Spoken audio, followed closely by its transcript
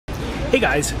Hey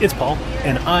guys, it's Paul,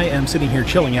 and I am sitting here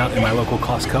chilling out in my local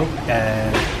Costco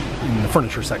in the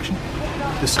furniture section.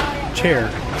 This chair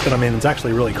that I'm in is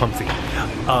actually really comfy.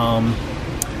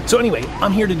 So anyway,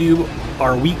 I'm here to do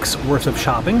our week's worth of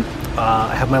shopping.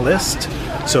 I have my list,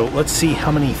 so let's see how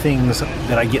many things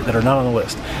that I get that are not on the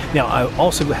list. Now, I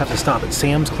also have to stop at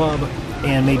Sam's Club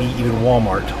and maybe even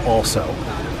Walmart also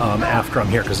after I'm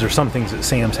here, because there's some things that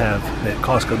Sam's have that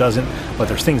Costco doesn't, but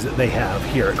there's things that they have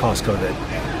here at Costco that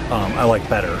I like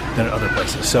better than at other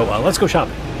places. So let's go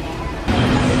shopping.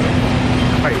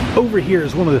 All right, over here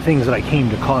is one of the things that I came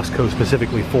to Costco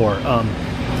specifically for.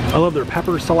 I love their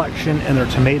pepper selection and their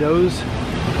tomatoes.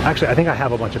 Actually, I think I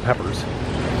have a bunch of peppers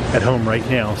at home right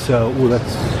now, so ooh,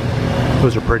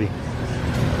 those are pretty.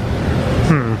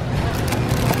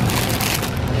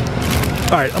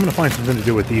 All right, I'm gonna find something to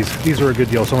do with these. These are a good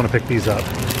deal, so I'm gonna pick these up.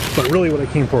 But really what I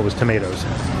came for was tomatoes.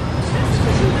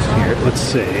 Here, let's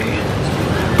see.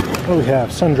 What do we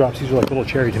have? Sun Drops. These are like little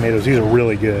cherry tomatoes. These are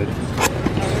really good.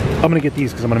 I'm gonna get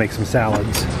these because I'm gonna make some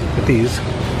salads with these.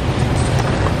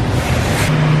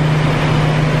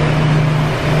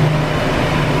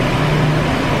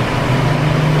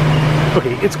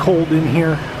 Okay, it's cold in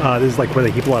here. This is like where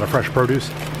they keep a lot of fresh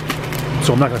produce.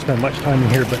 So I'm not gonna spend much time in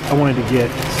here, but I wanted to get,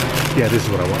 yeah, this is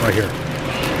what I want right here.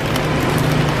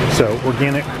 So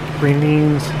organic green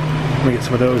beans. I'm gonna get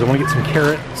some of those. I wanna get some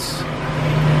carrots.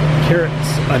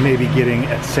 Carrots I may be getting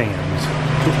at Sam's.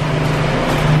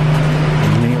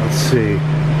 Let's see.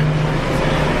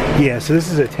 Yeah, so this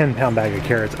is a 10-pound bag of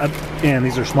carrots. And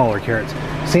these are smaller carrots.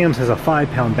 Sam's has a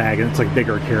 5-pound bag and it's like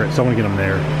bigger carrots, so I want to get them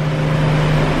there.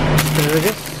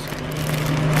 Asparagus.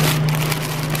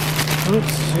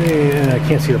 Let's see. I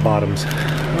can't see the bottoms.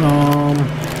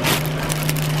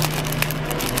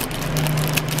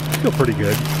 Feel pretty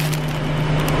good.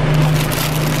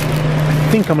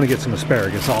 I think I'm going to get some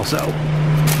asparagus also.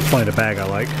 Let's find a bag I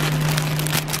like.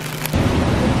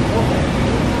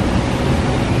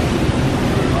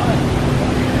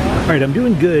 Alright, I'm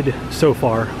doing good so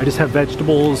far. I just have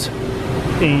vegetables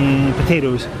and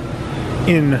potatoes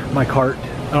in my cart.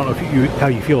 I don't know if how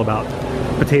you feel about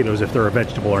potatoes, if they're a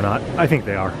vegetable or not. I think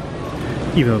they are,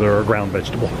 even though they're a ground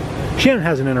vegetable. Shannon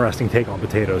has an interesting take on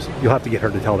potatoes. You'll have to get her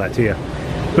to tell that to you.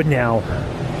 But now,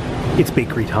 it's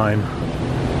bakery time.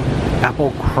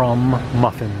 Apple crumb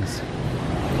muffins.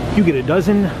 You get a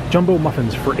dozen jumbo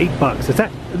muffins for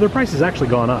 $8. Their price has actually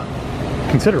gone up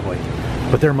considerably,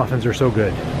 but their muffins are so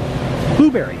good.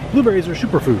 Blueberry. Blueberries are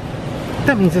superfood.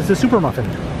 That means it's a super muffin.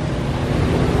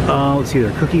 Let's see,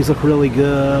 their cookies look really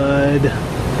good.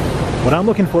 What I'm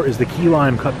looking for is the key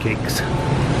lime cupcakes.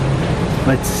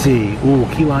 Let's see. Ooh,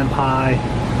 key lime pie.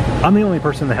 I'm the only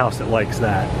person in the house that likes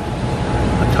that.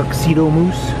 A tuxedo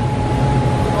mousse.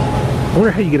 I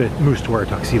wonder how you get a mousse to wear a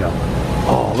tuxedo.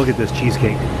 Oh, look at this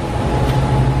cheesecake.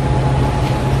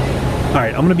 All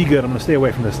right, I'm gonna be good. I'm gonna stay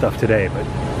away from this stuff today, but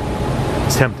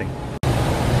it's tempting.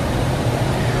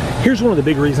 Here's one of the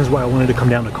big reasons why I wanted to come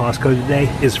down to Costco today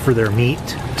is for their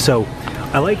meat. So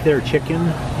I like their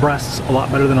chicken breasts a lot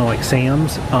better than I like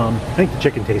Sam's. I think the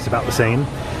chicken tastes about the same.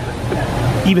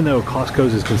 Even though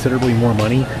Costco's is considerably more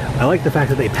money, I like the fact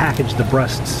that they package the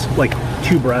breasts, like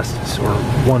 2 breasts or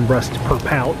 1 breast per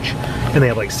pouch, and they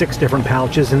have like 6 different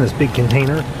pouches in this big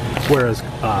container, whereas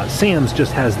Sam's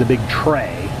just has the big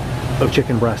tray of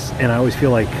chicken breasts, and I always feel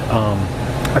like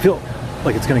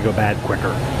it's gonna go bad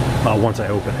quicker once I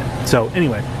open it. So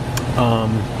anyway,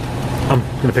 I'm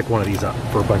gonna pick one of these up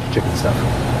for a bunch of chicken stuff.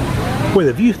 Boy,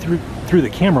 the view through the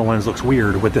camera lens looks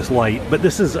weird with this light, but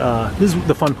this is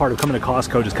the fun part of coming to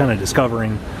Costco, just kind of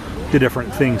discovering the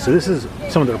different things. So this is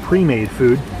some of their pre-made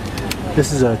food.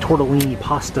 This is a tortellini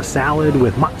pasta salad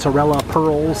with mozzarella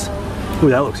pearls. Ooh,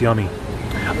 that looks yummy.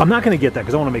 I'm not gonna get that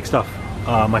because I want to make stuff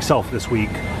myself this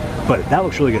week, but that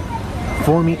looks really good.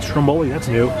 4-meat stromboli, that's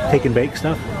new. Take and bake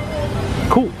stuff.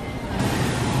 Cool.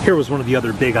 Here was one of the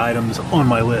other big items on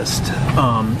my list.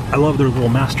 I love their little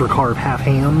master carve half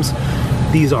hams.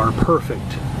 These are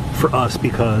perfect for us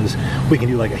because we can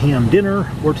do like a ham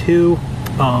dinner or 2.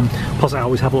 Plus I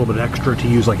always have a little bit extra to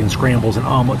use like in scrambles and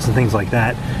omelets and things like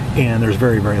that. And there's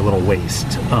very, very little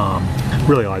waste.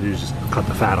 Really all I do is just cut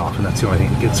the fat off, and that's the only thing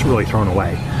that gets really thrown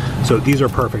away. So these are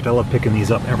perfect. I love picking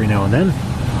these up every now and then.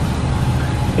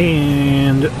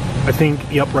 And I think,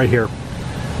 yep, right here.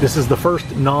 This is the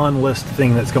first non-list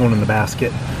thing that's going in the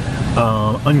basket.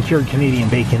 Uncured Canadian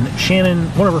bacon. Shannon,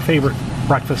 one of her favorite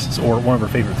breakfasts, or one of her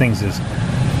favorite things, is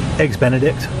Eggs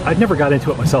Benedict. I've never got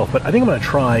into it myself, but I think I'm going to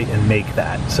try and make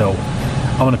that. So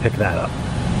I'm going to pick that up.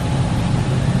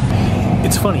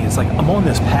 It's funny, it's like I'm on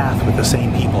this path with the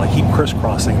same people. I keep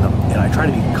crisscrossing them, and I try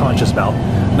to be conscious about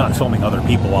not filming other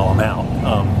people while I'm out.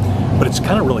 But it's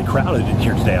kind of really crowded in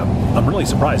here today. I'm really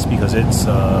surprised because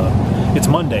it's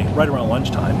Monday, right around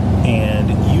lunchtime, and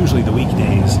usually the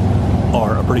weekdays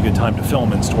are a pretty good time to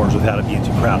film in stores without it being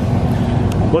too crowded.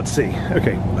 Let's see.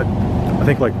 Okay, I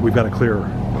think like we've got a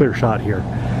clear shot here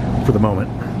for the moment.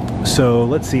 So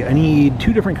let's see. I need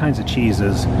 2 different kinds of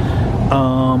cheeses.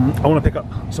 I want to pick up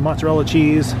some mozzarella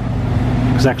cheese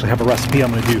because I actually have a recipe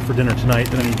I'm going to do for dinner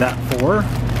tonight that I need that for.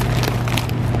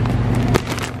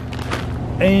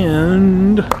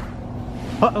 And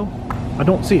uh-oh, I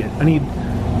don't see it.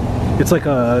 It's like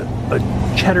a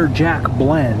cheddar jack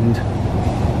blend.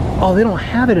 Oh, they don't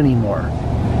have it anymore.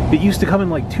 It used to come in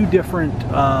like 2 different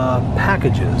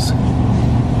packages.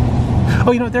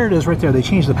 Oh, you know what? There it is right there. They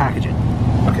changed the packaging.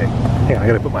 Okay, hang on, I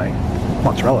gotta put my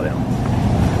mozzarella down.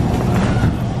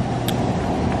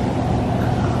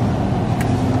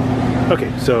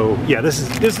 Okay, so yeah, this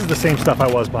is the same stuff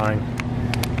I was buying,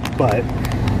 but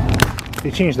they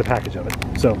changed the package of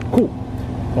it. So cool.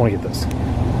 I want to get this.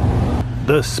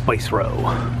 The spice row.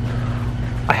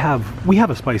 We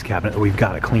have a spice cabinet that we've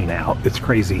got to clean out. It's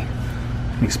crazy.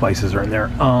 How many spices are in there?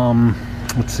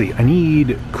 Let's see. I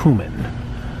need cumin.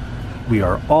 We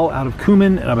are all out of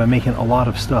cumin, and I've been making a lot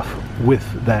of stuff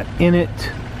with that in it.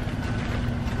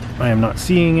 I am not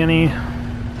seeing any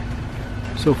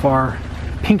so far.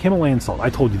 Pink Himalayan salt.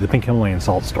 I told you the pink Himalayan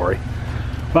salt story.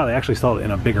 Wow, they actually sell it in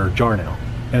a bigger jar now.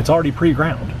 And it's already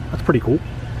pre-ground. That's pretty cool.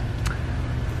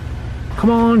 Come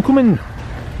on, cumin!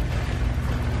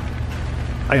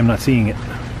 I am not seeing it.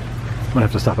 I'm gonna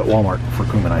have to stop at Walmart for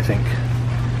cumin, I think.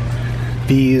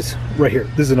 These, right here,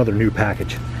 this is another new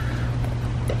package.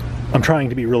 I'm trying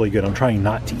to be really good. I'm trying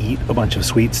not to eat a bunch of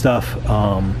sweet stuff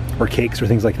or cakes or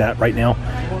things like that right now,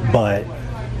 but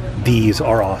these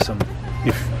are awesome.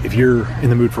 If you're in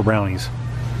the mood for brownies,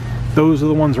 those are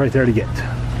the ones right there to get.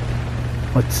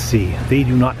 Let's see. They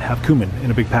do not have cumin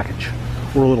in a big package,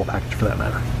 or a little package for that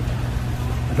matter.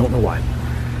 I don't know why.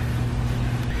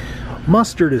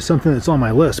 Mustard is something that's on my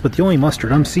list, but the only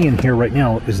mustard I'm seeing here right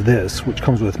now is this, which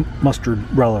comes with mustard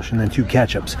relish and then 2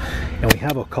 ketchups. And we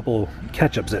have a couple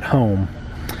ketchups at home,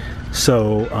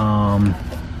 so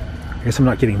I guess I'm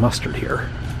not getting mustard here.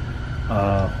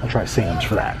 I'll try Sam's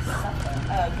for that.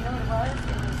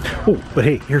 Oh, but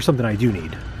hey, here's something I do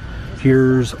need.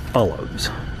 Here's olives.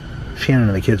 Shannon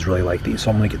and the kids really like these, so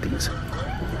I'm gonna get these.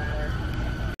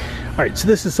 All right, so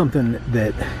this is something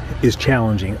that is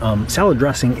challenging. Salad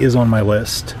dressing is on my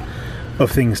list of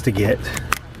things to get.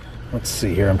 Let's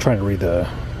see here. I'm trying to read the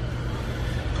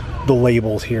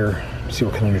labels here. See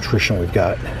what kind of nutrition we've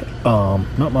got.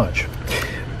 Not much.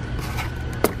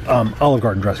 Olive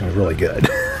Garden dressing is really good.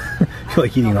 I feel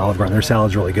like eating Olive Garden. Their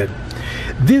salad's really good.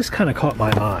 This kind of caught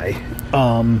my eye.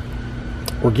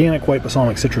 Organic white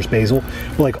balsamic citrus basil.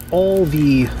 Like all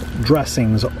the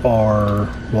dressings are,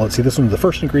 well, let's see, this one, the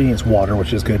first ingredient is water,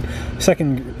 which is good.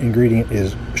 Second ingredient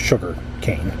is sugar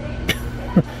cane.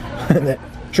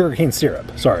 Sugar cane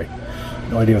syrup, sorry.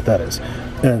 No idea what that is.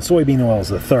 And then soybean oil is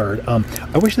the third.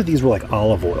 I wish that these were like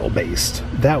olive oil based.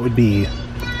 That would be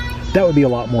a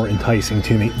lot more enticing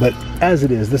to me. But as it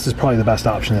is, this is probably the best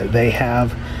option that they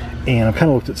have. And I've kind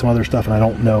of looked at some other stuff and I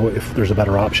don't know if there's a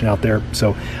better option out there.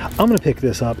 So I'm going to pick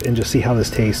this up and just see how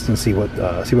this tastes and see what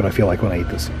I feel like when I eat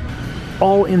this.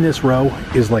 All in this row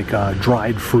is like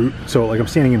dried fruit. So like I'm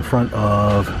standing in front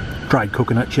of dried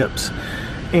coconut chips,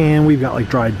 and we've got like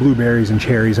dried blueberries and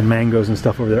cherries and mangoes and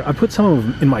stuff over there. I put some of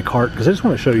them in my cart because I just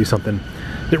want to show you something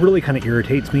that really kind of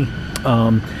irritates me.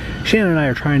 Shannon and I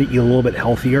are trying to eat a little bit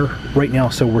healthier right now,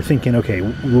 so we're thinking, okay,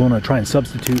 we want to try and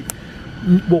substitute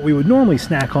what we would normally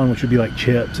snack on, which would be like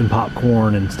chips and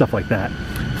popcorn and stuff like that,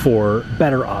 for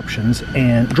better options.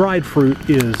 And dried fruit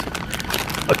is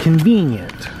a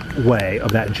convenient way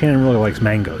of that, and Shannon really likes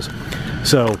mangoes.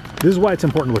 So this is why it's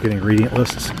important to look at ingredient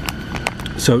lists.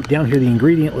 So down here, the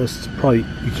ingredient lists, probably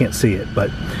you can't see it, but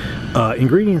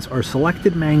ingredients are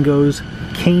selected mangoes,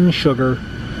 cane sugar,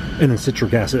 and then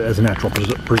citric acid as a natural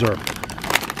preservative.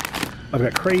 I've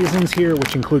got craisins here,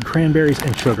 which include cranberries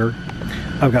and sugar.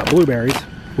 I've got blueberries,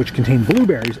 which contain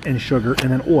blueberries and sugar, and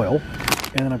then oil.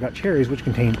 And then I've got cherries, which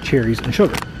contain cherries and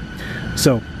sugar.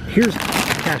 So here's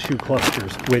cashew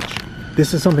clusters, which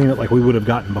this is something that like we would have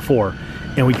gotten before,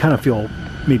 and we kind of feel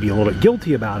maybe a little bit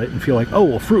guilty about it and feel like, oh,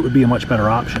 well, fruit would be a much better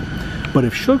option. But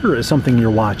if sugar is something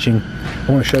you're watching, I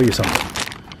want to show you something.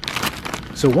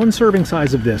 So one serving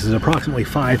size of this is approximately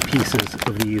 5 pieces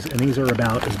of these, and these are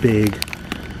about as big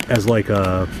as like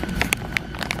a,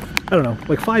 I don't know,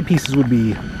 like 5 pieces would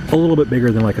be a little bit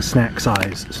bigger than like a snack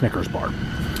size Snickers bar.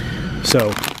 So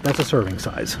that's a serving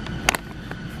size.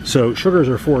 So sugars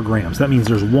are 4 grams. That means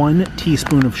there's 1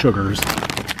 teaspoon of sugars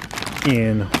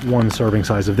in one serving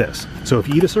size of this. So if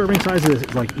you eat a serving size of this,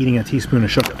 it's like eating a teaspoon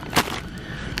of sugar.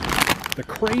 The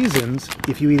craisins,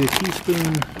 if you eat a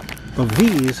teaspoon of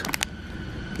these,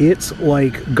 it's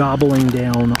like gobbling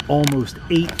down almost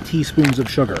 8 teaspoons of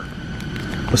sugar.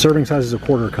 The serving size is a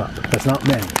 1/4 cup. That's not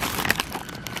many.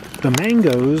 The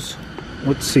mangoes,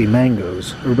 let's see,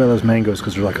 mangoes. Everybody loves mangoes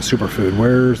because they're like a superfood.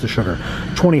 Where's the sugar?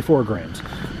 24 grams.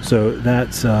 So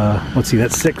that's, let's see,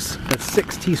 that's six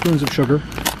teaspoons of sugar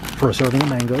for a serving of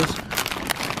mangoes.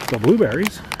 The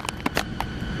blueberries,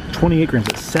 28 grams,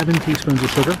 that's 7 teaspoons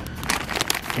of sugar.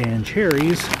 And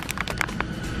cherries,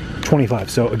 25.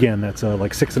 So again, that's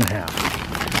like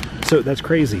 6.5. So that's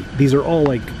crazy. These are all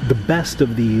like, the best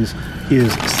of these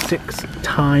is 6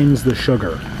 times the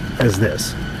sugar as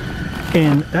this.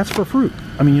 And that's for fruit.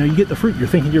 I mean, you know, you get the fruit, you're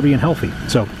thinking you're being healthy.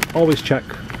 So always check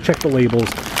the labels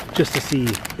just to see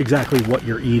exactly what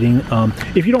you're eating.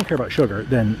 If you don't care about sugar,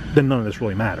 then none of this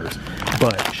really matters.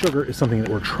 But sugar is something that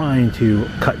we're trying to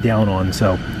cut down on,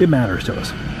 so it matters to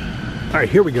us. All right,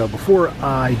 here we go. Before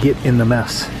I get in the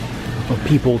mess of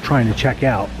people trying to check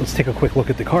out, let's take a quick look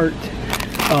at the cart.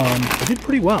 I did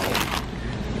pretty well.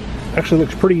 Actually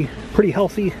looks pretty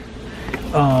healthy.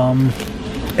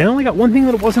 And I only got one thing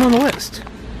that wasn't on the list.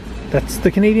 That's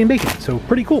the Canadian bacon, so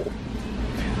pretty cool.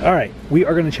 All right, we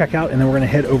are gonna check out and then we're gonna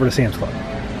head over to Sam's Club.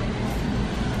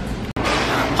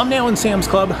 I'm now in Sam's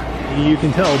Club. You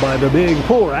can tell by the big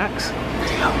pull racks.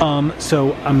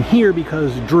 So I'm here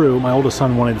because Drew, my oldest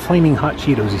son, wanted Flaming Hot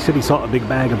Cheetos. He said he saw a big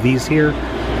bag of these here.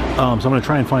 So I'm gonna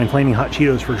try and find Flaming Hot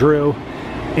Cheetos for Drew.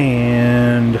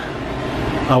 And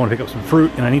I wanna pick up some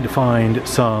fruit and I need to find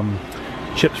some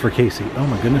chips for Casey. Oh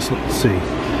my goodness, let's see.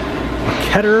 A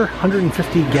Ketter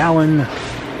 150-gallon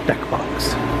deck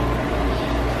box.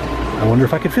 I wonder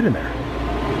if I could fit in there.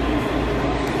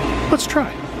 Let's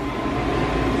try.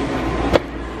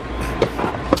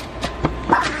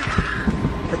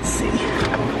 Let's see.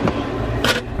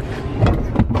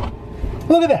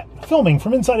 Look at that, filming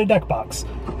from inside a deck box.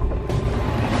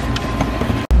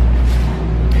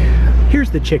 Here's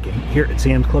the chicken here at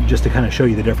Sam's Club, just to kind of show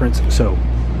you the difference. So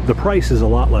the price is a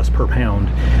lot less per pound,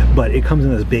 but it comes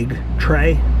in this big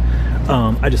tray.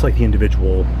 I just like the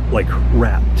individual, like,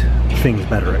 wrapped things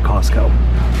better at Costco.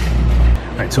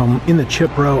 All right, so I'm in the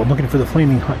chip row. I'm looking for the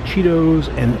Flaming Hot Cheetos,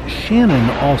 and Shannon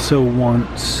also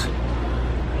wants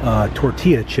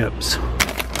tortilla chips.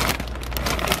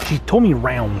 She told me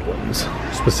round ones,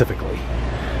 specifically.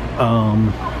 I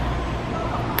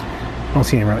don't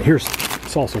see any round. Here's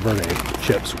salsa verde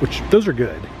chips, which those are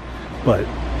good, but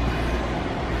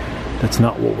that's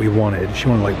not what we wanted. She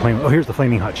wanted like plain. Oh, here's the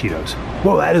Flaming Hot Cheetos.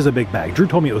 Whoa, that is a big bag. Drew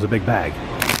told me it was a big bag.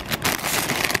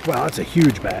 Wow, that's a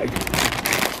huge bag.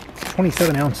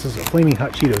 27 ounces of Flaming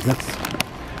Hot Cheetos.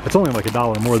 That's only like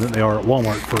 $1 more than they are at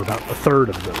Walmart for about 1/3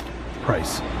 of the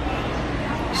price.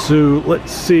 So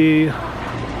let's see.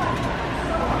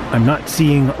 I'm not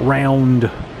seeing round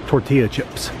tortilla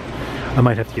chips. I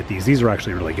might have to get these. These are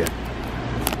actually really good.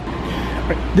 All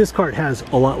right, this cart has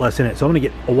a lot less in it, so I'm gonna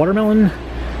get a watermelon.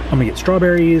 I'm gonna get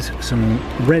strawberries, some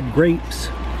red grapes.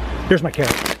 There's my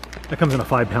carrot. That comes in a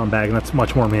 5-pound bag, and that's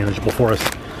much more manageable for us.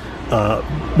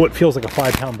 What feels like a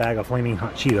 5-pound bag of Flaming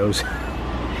Hot Cheetos.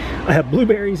 I have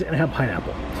blueberries and I have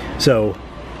pineapple. So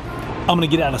I'm gonna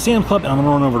get out of Sam's Club and I'm gonna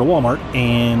run over to Walmart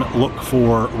and look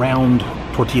for round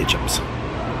tortilla chips.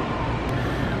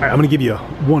 All right, I'm gonna give you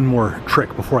one more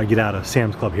trick before I get out of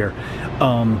Sam's Club here.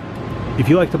 If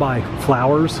you like to buy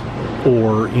flowers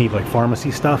or you need like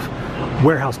pharmacy stuff,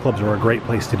 warehouse clubs are a great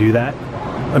place to do that.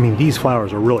 I mean, these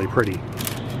flowers are really pretty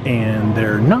and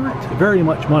they're not very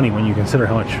much money when you consider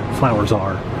how much flowers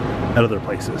are at other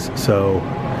places. So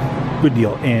good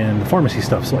deal. And the pharmacy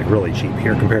stuff's like really cheap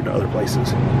here compared to other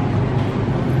places.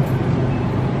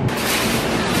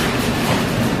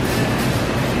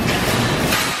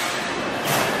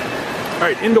 All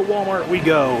right, into Walmart we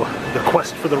go. The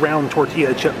quest for the round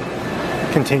tortilla chip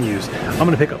continues. I'm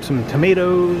gonna pick up some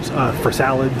tomatoes for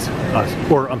salads,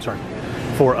 for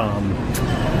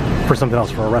something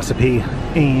else for a recipe,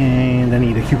 and I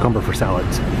need a cucumber for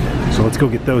salads. So let's go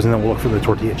get those and then we'll look for the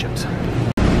tortilla chips.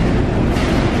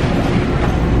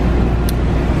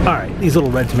 All right, these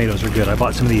little red tomatoes are good. I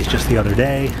bought some of these just the other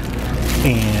day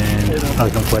and I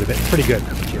like them quite a bit. Pretty good.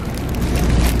 Thank you.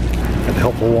 Got the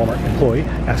helpful Walmart employee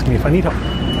asking me if I need help.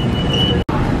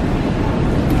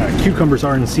 All right, cucumbers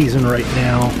are in season right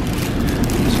now.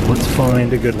 So let's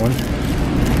find a good one.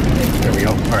 There we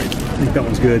go. All right, I think that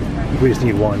one's good. We just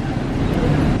need one.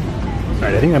 All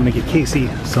right, I think I'm gonna get Casey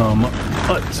some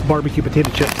Utz barbecue potato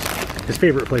chips. His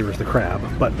favorite flavor is the crab,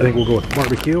 but I think we'll go with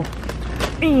barbecue.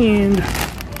 And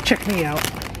check me out.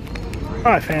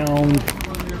 I found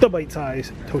the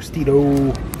bite-sized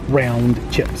Tostito round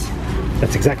chips.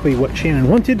 That's exactly what Shannon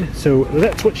wanted, so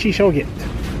that's what she shall get.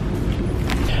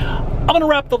 I'm gonna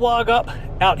wrap the vlog up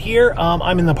out here.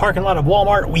 I'm in the parking lot of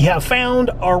Walmart. We have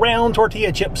found our round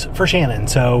tortilla chips for Shannon,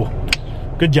 so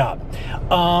good job.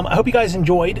 I hope you guys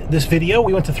enjoyed this video.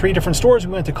 We went to 3 different stores.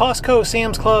 We went to Costco,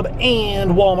 Sam's Club,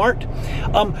 and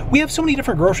Walmart. We have so many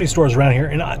different grocery stores around here,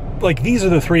 and like these are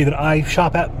the 3 that I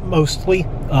shop at mostly,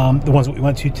 the ones that we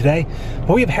went to today.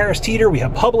 But we have Harris Teeter, we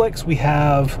have Publix, we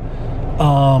have,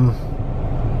 oh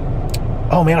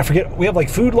man, I forget. We have like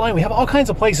Food Line. We have all kinds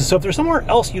of places. So if there's somewhere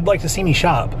else you'd like to see me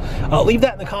shop, leave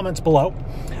that in the comments below.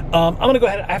 I'm going to go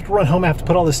ahead. I have to run home. I have to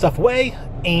put all this stuff away.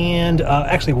 And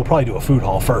actually, we'll probably do a food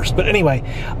haul first. But anyway,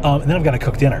 and then I've got to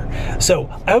cook dinner. So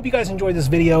I hope you guys enjoyed this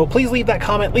video. Please leave that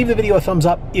comment. Leave the video a thumbs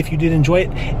up if you did enjoy it.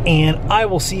 And I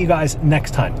will see you guys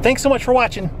next time. Thanks so much for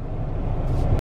watching.